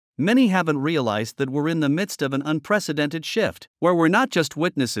many haven't realized that we're in the midst of an unprecedented shift, where we're not just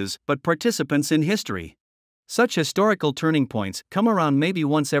witnesses but participants in history. Such historical turning points come around maybe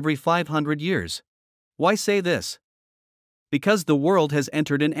once every 500 years. Why say this? Because the world has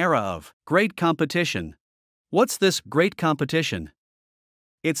entered an era of great competition. What's this great competition?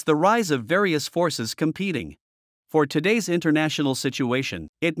 It's the rise of various forces competing. For today's international situation,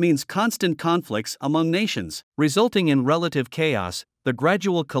 it means constant conflicts among nations, resulting in relative chaos, the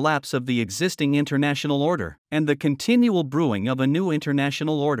gradual collapse of the existing international order, and the continual brewing of a new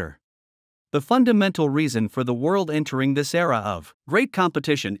international order. The fundamental reason for the world entering this era of great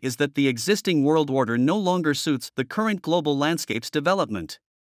competition is that the existing world order no longer suits the current global landscape's development.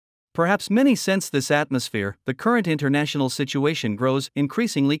 Perhaps many sense this atmosphere. The current international situation grows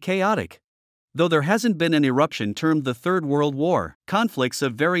increasingly chaotic. Though there hasn't been an eruption termed the Third World War, conflicts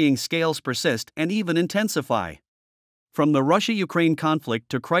of varying scales persist and even intensify. From the Russia-Ukraine conflict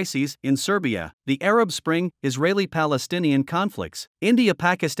to crises in Serbia, the Arab Spring, Israeli-Palestinian conflicts,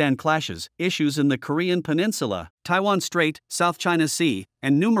 India-Pakistan clashes, issues in the Korean Peninsula, Taiwan Strait, South China Sea,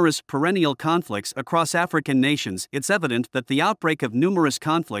 and numerous perennial conflicts across African nations, it's evident that the outbreak of numerous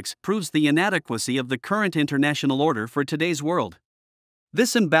conflicts proves the inadequacy of the current international order for today's world.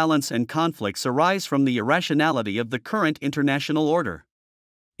 This imbalance and conflicts arise from the irrationality of the current international order.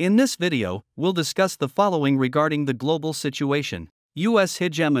 In this video, we'll discuss the following regarding the global situation: U.S.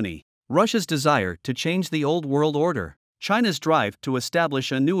 hegemony, Russia's desire to change the old world order, China's drive to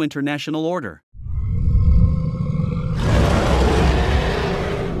establish a new international order.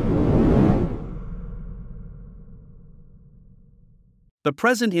 The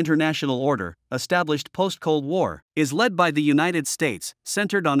present international order, established post-Cold War, is led by the United States,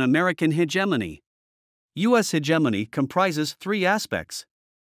 centered on American hegemony. U.S. hegemony comprises three aspects.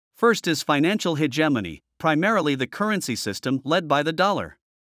 First is financial hegemony, primarily the currency system led by the dollar.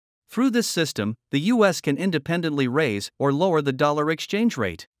 Through this system, the U.S. can independently raise or lower the dollar exchange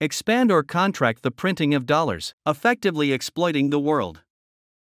rate, expand or contract the printing of dollars, effectively exploiting the world.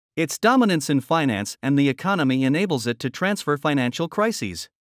 Its dominance in finance and the economy enables it to transfer financial crises.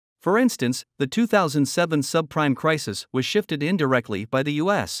 For instance, the 2007 subprime crisis was shifted indirectly by the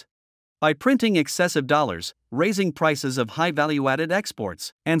U.S. by printing excessive dollars, raising prices of high value-added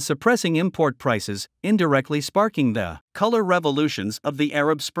exports, and suppressing import prices, indirectly sparking the color revolutions of the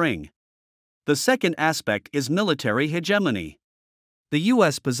Arab Spring. The second aspect is military hegemony. The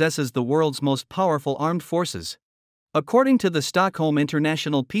U.S. possesses the world's most powerful armed forces. According to the Stockholm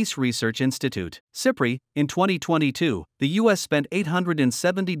International Peace Research Institute, SIPRI, in 2022, the U.S. spent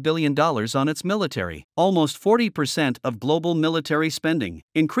 $870 billion on its military, almost 40% of global military spending,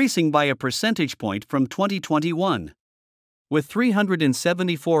 increasing by a percentage point from 2021. With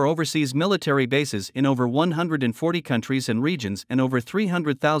 374 overseas military bases in over 140 countries and regions and over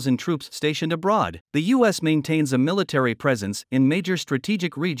 300,000 troops stationed abroad, the U.S. maintains a military presence in major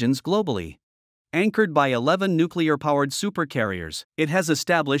strategic regions globally. Anchored by 11 nuclear-powered supercarriers, it has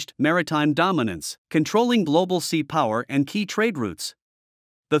established maritime dominance, controlling global sea power and key trade routes.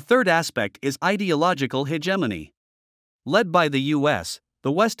 The third aspect is ideological hegemony. Led by the U.S.,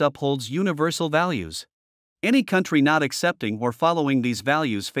 the West upholds universal values. Any country not accepting or following these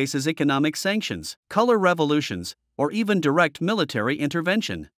values faces economic sanctions, color revolutions, or even direct military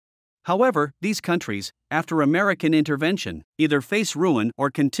intervention. However, these countries, after American intervention, either face ruin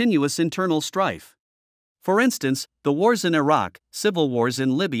or continuous internal strife. For instance, the wars in Iraq, civil wars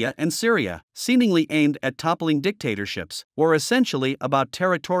in Libya and Syria, seemingly aimed at toppling dictatorships, were essentially about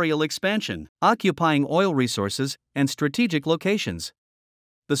territorial expansion, occupying oil resources, and strategic locations.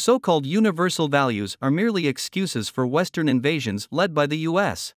 The so-called universal values are merely excuses for Western invasions led by the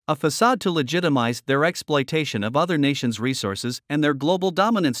U.S., a facade to legitimize their exploitation of other nations' resources and their global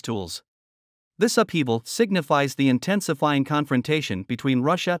dominance tools. This upheaval signifies the intensifying confrontation between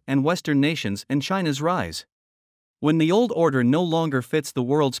Russia and Western nations and China's rise. When the old order no longer fits the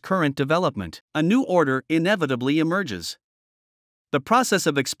world's current development, a new order inevitably emerges. The process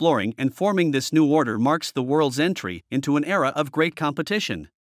of exploring and forming this new order marks the world's entry into an era of great competition.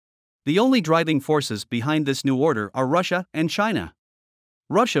 The only driving forces behind this new order are Russia and China.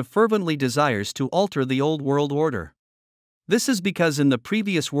 Russia fervently desires to alter the old world order. This is because in the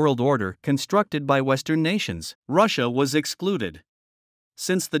previous world order constructed by Western nations, Russia was excluded.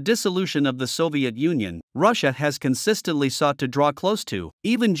 Since the dissolution of the Soviet Union, Russia has consistently sought to draw close to,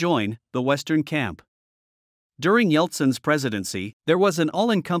 even join, the Western camp. During Yeltsin's presidency, there was an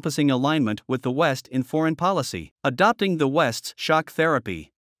all-encompassing alignment with the West in foreign policy, adopting the West's shock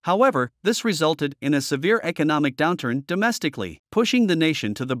therapy. However, this resulted in a severe economic downturn domestically, pushing the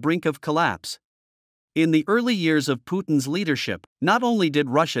nation to the brink of collapse. In the early years of Putin's leadership, not only did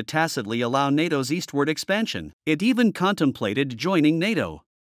Russia tacitly allow NATO's eastward expansion, it even contemplated joining NATO.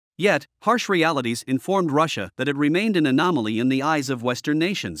 Yet, harsh realities informed Russia that it remained an anomaly in the eyes of Western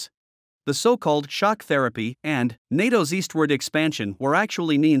nations. The so-called shock therapy and NATO's eastward expansion were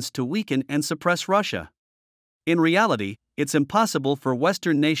actually means to weaken and suppress Russia. In reality, it's impossible for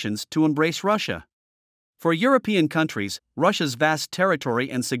Western nations to embrace Russia. For European countries, Russia's vast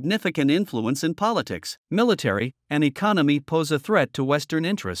territory and significant influence in politics, military, and economy pose a threat to Western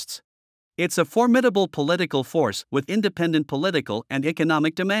interests. It's a formidable political force with independent political and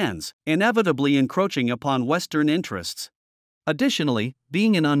economic demands, inevitably encroaching upon Western interests. Additionally,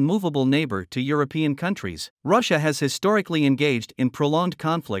 being an unmovable neighbor to European countries, Russia has historically engaged in prolonged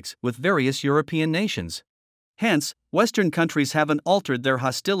conflicts with various European nations. Hence, Western countries haven't altered their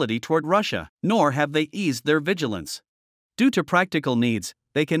hostility toward Russia, nor have they eased their vigilance. Due to practical needs,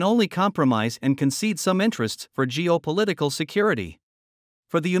 they can only compromise and concede some interests for geopolitical security.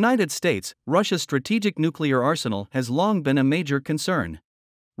 For the United States, Russia's strategic nuclear arsenal has long been a major concern.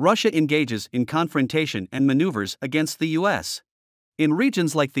 Russia engages in confrontation and maneuvers against the U.S. in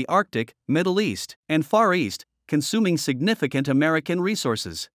regions like the Arctic, Middle East, and Far East, consuming significant American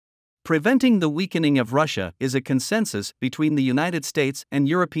resources. Preventing the weakening of Russia is a consensus between the United States and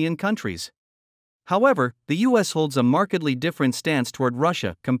European countries. However, the U.S. holds a markedly different stance toward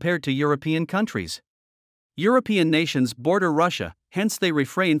Russia compared to European countries. European nations border Russia, hence they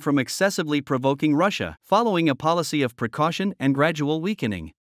refrain from excessively provoking Russia, following a policy of precaution and gradual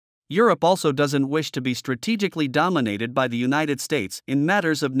weakening. Europe also doesn't wish to be strategically dominated by the United States in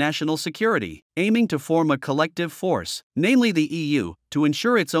matters of national security, aiming to form a collective force, namely the EU, to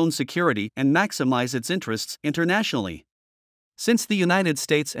ensure its own security and maximize its interests internationally. Since the United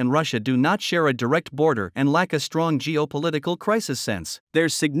States and Russia do not share a direct border and lack a strong geopolitical crisis sense,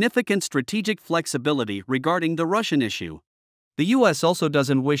 there's significant strategic flexibility regarding the Russian issue. The US also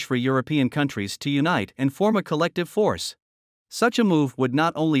doesn't wish for European countries to unite and form a collective force. Such a move would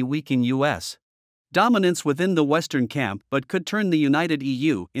not only weaken US dominance within the Western camp but could turn the united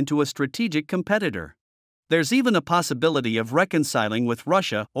EU into a strategic competitor. There's even a possibility of reconciling with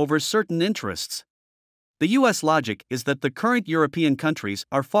Russia over certain interests. The US logic is that the current European countries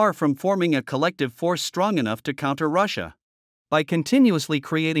are far from forming a collective force strong enough to counter Russia. By continuously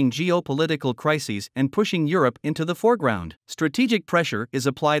creating geopolitical crises and pushing Europe into the foreground, strategic pressure is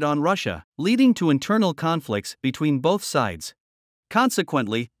applied on Russia, leading to internal conflicts between both sides.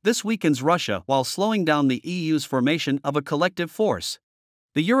 Consequently, this weakens Russia while slowing down the EU's formation of a collective force.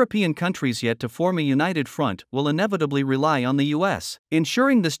 The European countries yet to form a united front will inevitably rely on the US,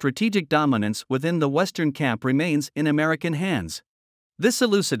 ensuring the strategic dominance within the Western camp remains in American hands. This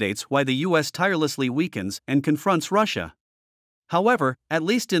elucidates why the US tirelessly weakens and confronts Russia. However, at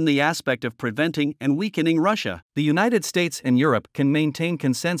least in the aspect of preventing and weakening Russia, the United States and Europe can maintain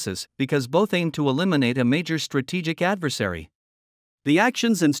consensus because both aim to eliminate a major strategic adversary. The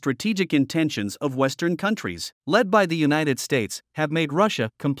actions and strategic intentions of Western countries, led by the United States, have made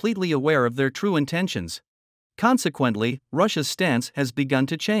Russia completely aware of their true intentions. Consequently, Russia's stance has begun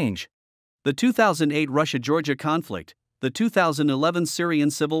to change. The 2008 Russia-Georgia conflict, the 2011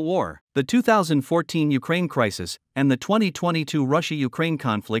 Syrian civil war, the 2014 Ukraine crisis, and the 2022 Russia-Ukraine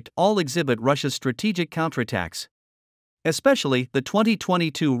conflict all exhibit Russia's strategic counterattacks. Especially the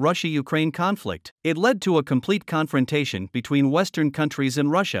 2022 Russia-Ukraine conflict. It led to a complete confrontation between Western countries and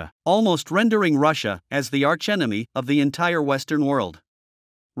Russia, almost rendering Russia as the archenemy of the entire Western world.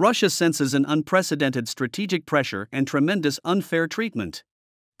 Russia senses an unprecedented strategic pressure and tremendous unfair treatment.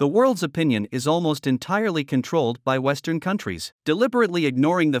 The world's opinion is almost entirely controlled by Western countries, deliberately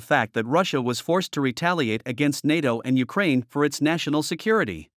ignoring the fact that Russia was forced to retaliate against NATO and Ukraine for its national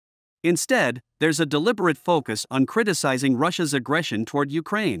security. Instead, there's a deliberate focus on criticizing Russia's aggression toward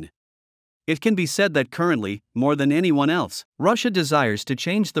Ukraine. It can be said that currently, more than anyone else, Russia desires to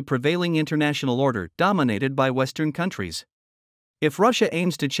change the prevailing international order dominated by Western countries. If Russia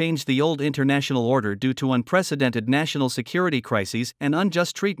aims to change the old international order due to unprecedented national security crises and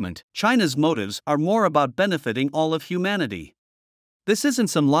unjust treatment, China's motives are more about benefiting all of humanity. This isn't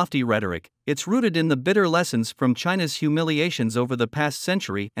some lofty rhetoric, it's rooted in the bitter lessons from China's humiliations over the past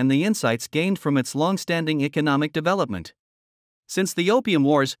century and the insights gained from its long-standing economic development. Since the Opium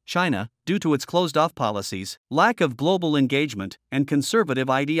Wars, China, due to its closed-off policies, lack of global engagement, and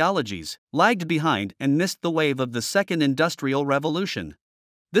conservative ideologies, lagged behind and missed the wave of the Second Industrial Revolution.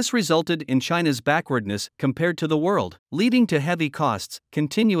 This resulted in China's backwardness compared to the world, leading to heavy costs,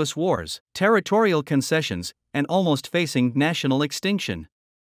 continuous wars, territorial concessions, and almost facing national extinction.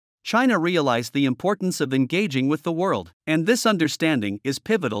 China realized the importance of engaging with the world, and this understanding is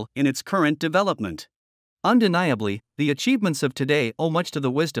pivotal in its current development. Undeniably, the achievements of today owe much to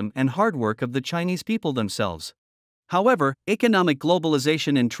the wisdom and hard work of the Chinese people themselves. However, economic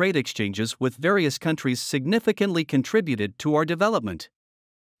globalization and trade exchanges with various countries significantly contributed to our development.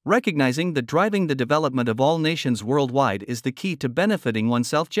 Recognizing that driving the development of all nations worldwide is the key to benefiting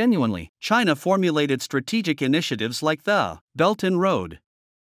oneself genuinely, China formulated strategic initiatives like the Belt and Road.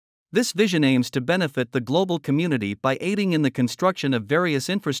 This vision aims to benefit the global community by aiding in the construction of various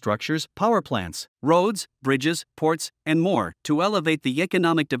infrastructures, power plants, roads, bridges, ports, and more, to elevate the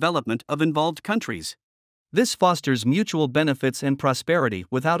economic development of involved countries. This fosters mutual benefits and prosperity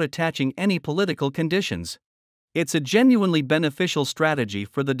without attaching any political conditions. It's a genuinely beneficial strategy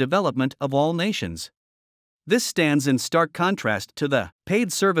for the development of all nations. This stands in stark contrast to the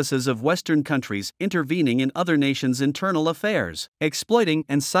paid services of Western countries intervening in other nations' internal affairs, exploiting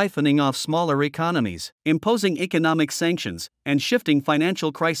and siphoning off smaller economies, imposing economic sanctions, and shifting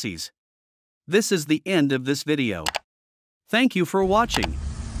financial crises. This is the end of this video. Thank you for watching.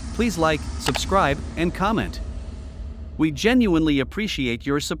 Please like, subscribe, and comment. We genuinely appreciate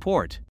your support.